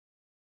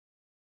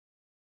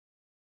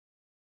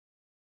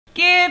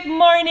Good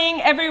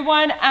morning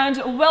everyone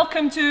and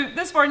welcome to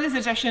this morning's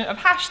edition of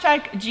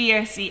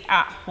 #GSE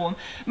at Home.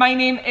 My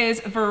name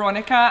is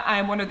Veronica.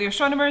 I'm one of the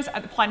astronomers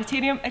at the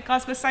Planetarium at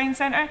Glasgow Science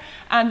Centre,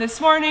 and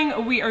this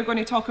morning we are going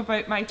to talk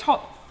about my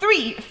top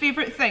 3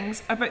 favourite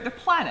things about the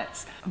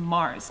planet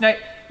Mars. Now,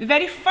 the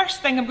very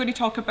first thing I'm going to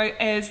talk about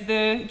is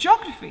the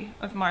geography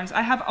of Mars.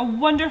 I have a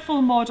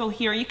wonderful model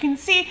here. You can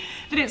see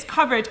that it's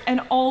covered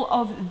in all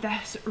of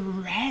this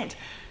red.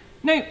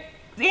 Now,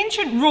 the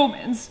ancient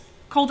Romans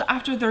called it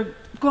after their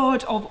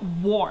god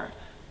of war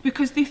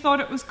because they thought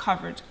it was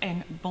covered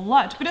in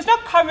blood. But it's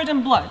not covered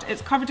in blood,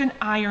 it's covered in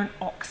iron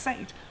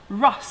oxide,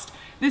 rust,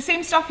 the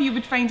same stuff you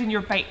would find in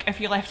your bike if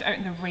you left it out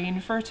in the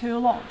rain for too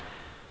long.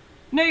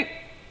 Now,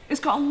 it's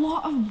got a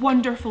lot of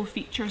wonderful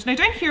features. Now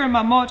down here in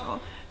my model,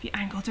 if you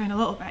angle down a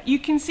little bit, you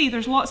can see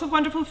there's lots of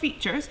wonderful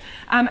features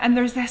and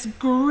there's this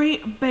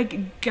great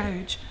big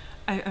gouge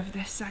out of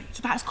this side.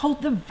 That's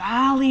called the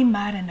Valley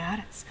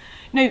Marineris.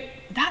 Now,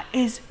 that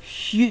is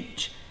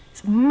huge.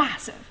 It's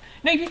massive.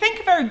 Now, if you think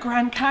of our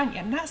Grand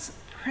Canyon, that's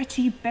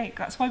pretty big.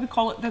 That's why we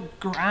call it the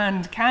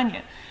Grand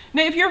Canyon.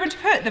 Now, if you were to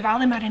put the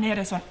Valley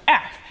Marineris on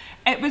Earth,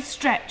 it would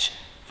stretch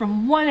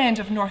from one end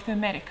of North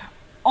America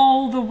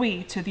all the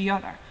way to the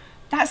other.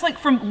 That's like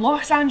from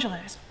Los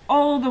Angeles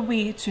all the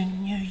way to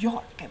New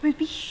York. It would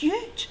be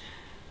huge.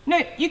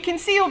 Now, you can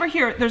see over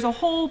here, there's a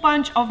whole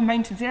bunch of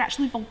mountains. They're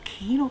actually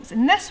volcanoes.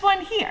 And this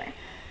one here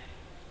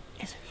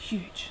is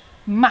huge,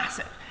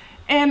 massive.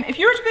 If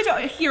you were to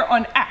put it here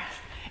on Earth,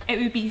 it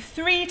would be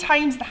 3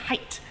 times the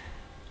height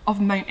of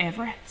Mount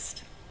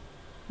Everest.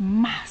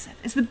 Massive.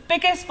 It's the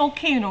biggest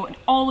volcano in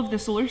all of the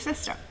solar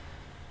system.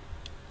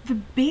 The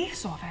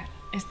base of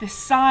it is the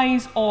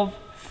size of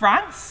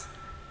France.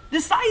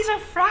 The size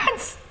of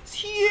France! It's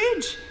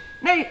huge!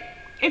 Now,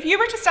 if you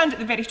were to stand at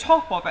the very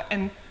top of it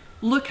and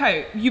look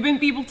out, you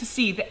wouldn't be able to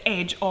see the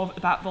edge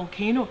of that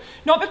volcano.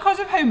 Not because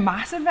of how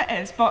massive it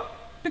is, but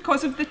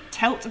because of the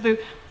tilt,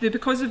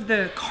 because of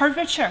the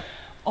curvature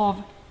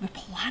of the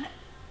planet.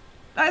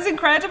 That is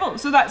incredible.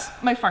 So that's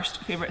my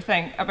first favourite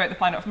thing about the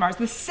planet of Mars.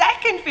 The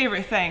second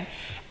favourite thing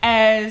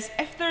is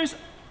if there's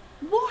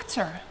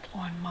water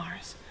on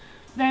Mars,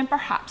 then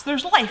perhaps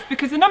there's life,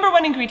 because the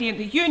 #1 ingredient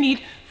that you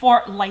need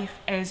for life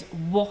is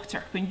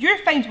water. When you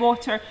find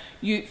water,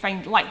 you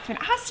find life, and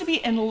it has to be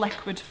in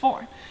liquid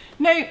form.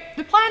 Now,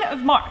 the planet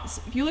of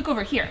Mars, if you look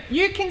over here,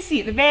 you can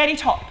see at the very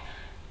top,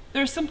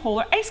 there's some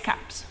polar ice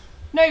caps.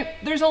 Now,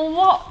 there's a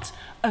lot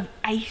of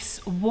ice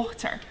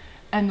water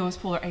in those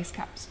polar ice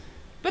caps.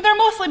 But they're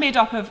mostly made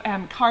up of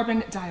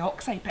carbon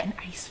dioxide, but in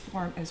ice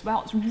form as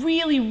well. It's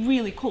really,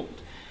 really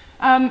cold.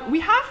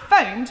 We have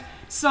found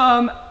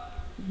some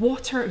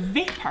water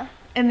vapour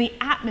in the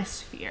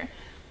atmosphere.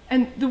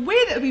 And the way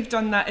that we've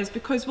done that is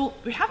because, well,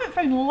 we haven't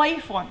found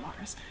life on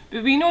Mars,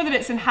 but we know that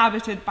it's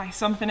inhabited by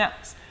something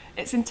else.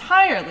 It's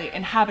entirely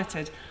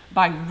inhabited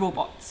by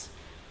robots.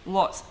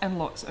 Lots and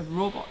lots of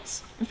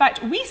robots. In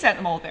fact, we sent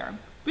them all there.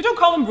 We don't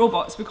call them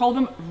robots, we call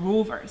them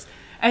rovers.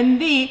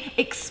 And they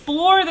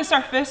explore the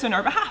surface on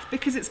our behalf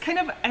because it's kind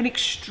of an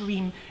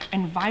extreme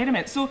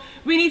environment. So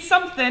we need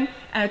something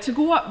to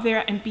go up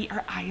there and beat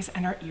our eyes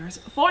and our ears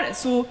for it.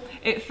 So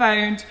it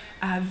found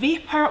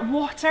vapour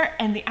water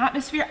in the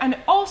atmosphere, and it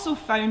also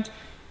found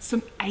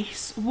some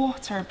ice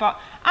water,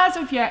 but as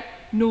of yet,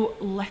 no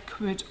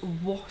liquid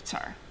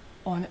water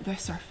on the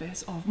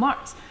surface of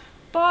Mars.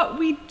 But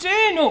we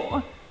do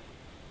know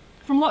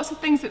from lots of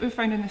things that we've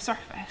found in the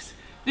surface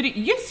that it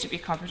used to be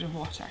covered in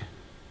water.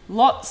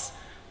 Lots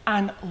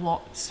and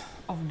lots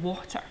of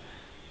water.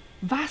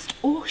 Vast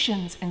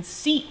oceans and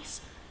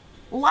seas.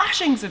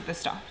 Lashings of the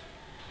stuff.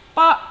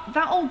 But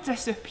that all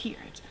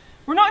disappeared.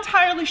 We're not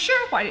entirely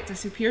sure why it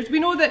disappeared. We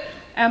know that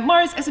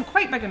Mars isn't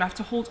quite big enough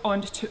to hold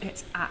on to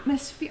its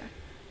atmosphere.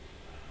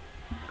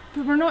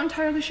 But we're not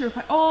entirely sure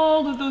why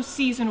all of those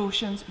seas and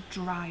oceans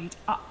dried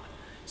up.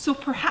 So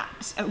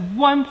perhaps at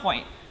one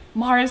point,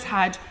 Mars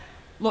had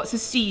lots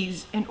of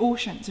seas and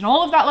oceans, and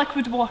all of that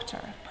liquid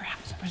water,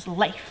 perhaps it was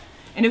life.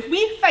 And if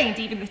we find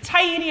even the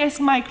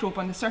tiniest microbe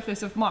on the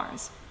surface of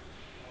Mars,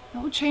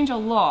 that would change a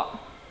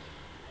lot.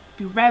 It'd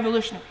be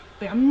revolutionary, it'd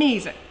be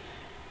amazing.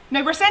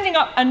 Now we're sending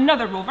up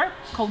another rover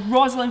called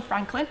Rosalind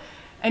Franklin,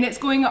 and it's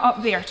going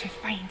up there to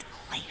find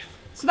life.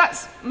 So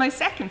that's my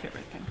second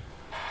favourite thing.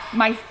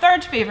 My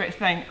third favourite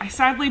thing, I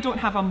sadly don't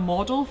have a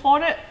model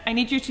for it. I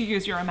need you to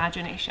use your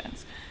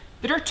imaginations.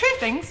 There are 2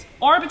 things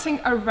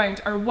orbiting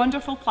around our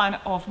wonderful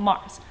planet of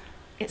Mars.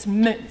 Its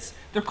moons.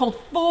 They're called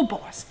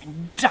Phobos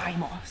and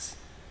Deimos.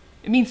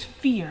 It means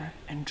fear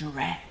and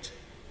dread.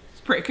 It's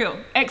pretty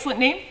cool. Excellent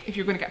name if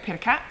you're going to get a pair of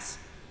cats.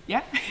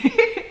 Yeah?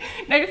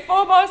 Now,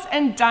 Phobos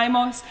and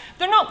Deimos,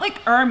 they're not like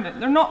our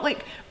moon. They're not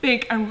like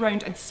big and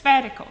round and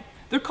spherical.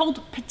 They're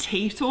called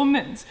potato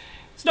moons.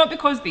 It's not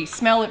because they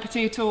smell like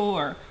potato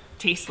or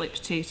taste like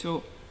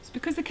potato. It's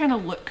because they kind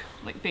of look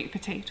like baked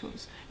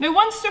potatoes. Now,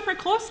 one's super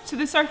close to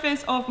the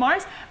surface of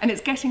Mars, and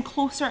it's getting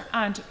closer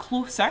and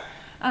closer.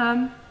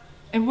 And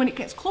when it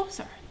gets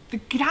closer, the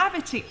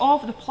gravity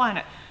of the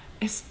planet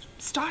is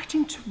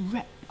starting to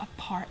rip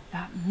apart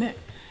that moon.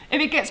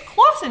 If it gets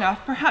close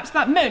enough, perhaps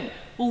that moon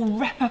will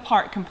rip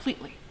apart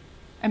completely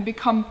and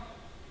become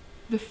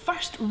the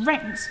first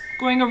rings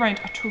going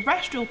around a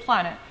terrestrial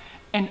planet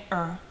in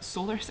our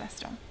solar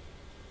system.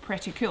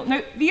 Pretty cool.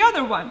 Now, the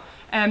other one,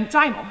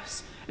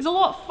 Deimos, is a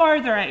lot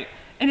further out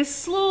and is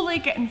slowly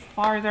getting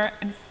farther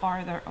and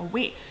farther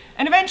away.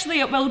 And eventually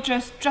it will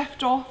just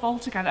drift off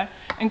altogether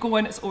and go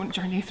on its own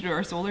journey through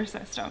our solar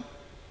system.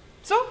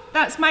 So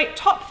that's my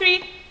top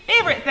 3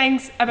 favourite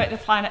things about the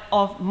planet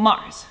of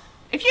Mars.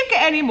 If you've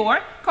got any more,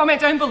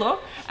 comment down below.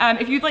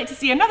 If you'd like to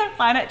see another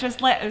planet,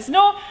 just let us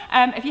know.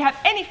 If you have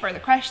any further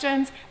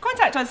questions,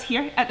 contact us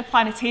here at the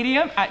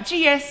Planetarium at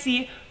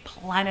GSC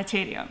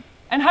Planetarium.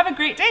 And have a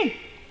great day.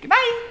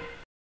 Goodbye.